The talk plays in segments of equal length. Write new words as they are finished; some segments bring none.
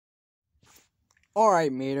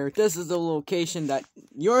Alright, Mater, this is the location that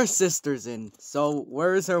your sister's in. So,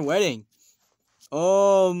 where's her wedding?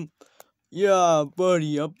 Yeah,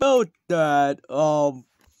 buddy, about that,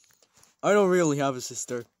 I don't really have a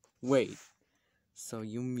sister. Wait, so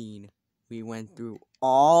you mean we went through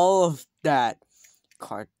all of that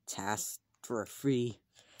catastrophe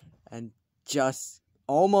and just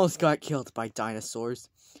almost got killed by dinosaurs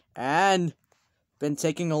and been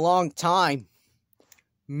taking a long time?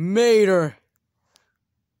 Mater!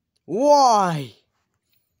 Why?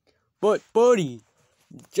 But, buddy,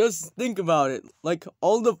 just think about it. Like,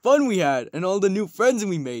 all the fun we had and all the new friends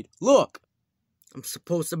we made. Look! I'm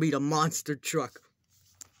supposed to be the monster truck.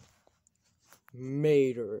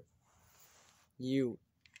 Mater. You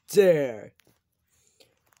dare.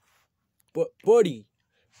 But, buddy,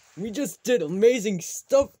 we just did amazing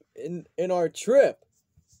stuff in our trip.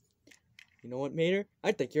 You know what, Mater?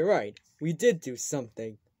 I think you're right. We did do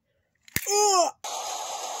something. Ugh!